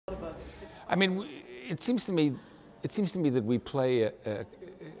I mean, it seems to me that we play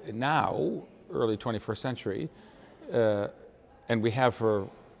now, early 21st century, and we have for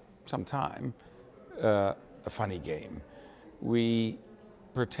some time, a funny game. We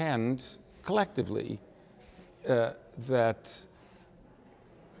pretend collectively that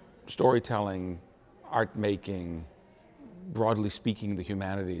storytelling, art making, broadly speaking, the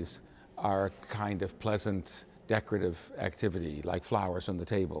humanities are a kind of pleasant, decorative activity, like flowers on the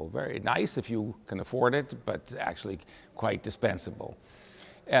table. Very nice if you can afford it, but actually quite dispensable.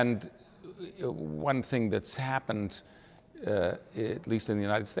 And one thing that's happened, at least in the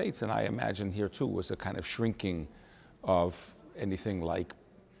United States, and I imagine here too, was a kind of shrinking of anything like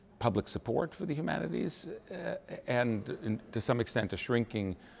public support for the humanities, and to some extent a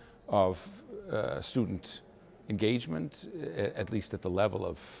shrinking of student engagement, at least at the level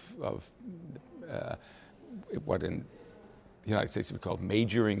of what in the United States would be called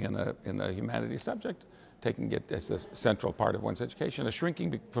majoring in a humanities subject, taking it as a central part of one's education, a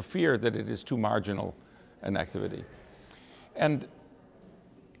shrinking for fear that it is too marginal an activity. And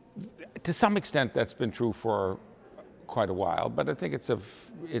to some extent that's been true for quite a while, but I think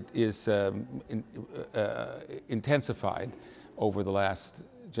it is intensified over the last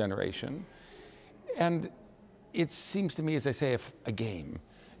generation. And it seems to me, as I say, a game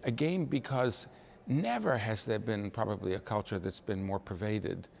because never has there been probably a culture that's been more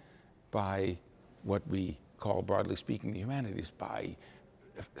pervaded by what we call, broadly speaking, the humanities, by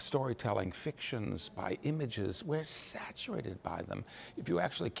storytelling, fictions, by images. We're saturated by them. If you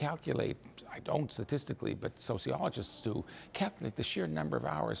actually calculate, I don't statistically, but sociologists do, calculate the sheer number of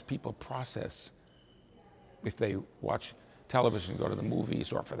hours people process if they watch television, go to the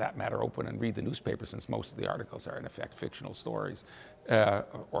movies, or for that matter, open and read the newspaper, since most of the articles are in effect fictional stories,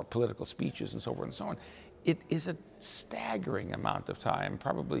 or political speeches and so forth and so on. It is a staggering amount of time,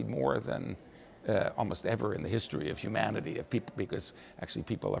 probably more than almost ever in the history of humanity, of people, because actually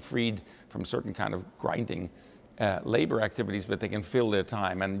people are freed from certain kind of grinding labor activities, but they can fill their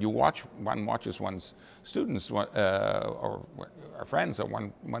time. And one watches one's students or friends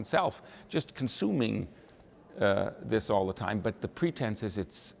or oneself just consuming this all the time, but the pretense is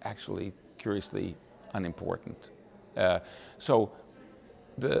it's actually curiously unimportant. So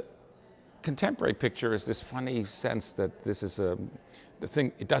the contemporary picture is this funny sense that this is the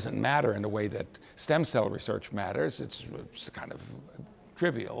thing, it doesn't matter in the way that stem cell research matters. It's kind of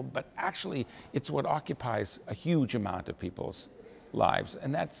trivial, but actually it's what occupies a huge amount of people's lives.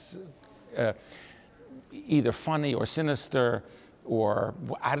 And that's either funny or sinister, or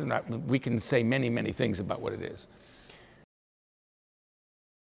I don't know, we can say many, many things about what it is.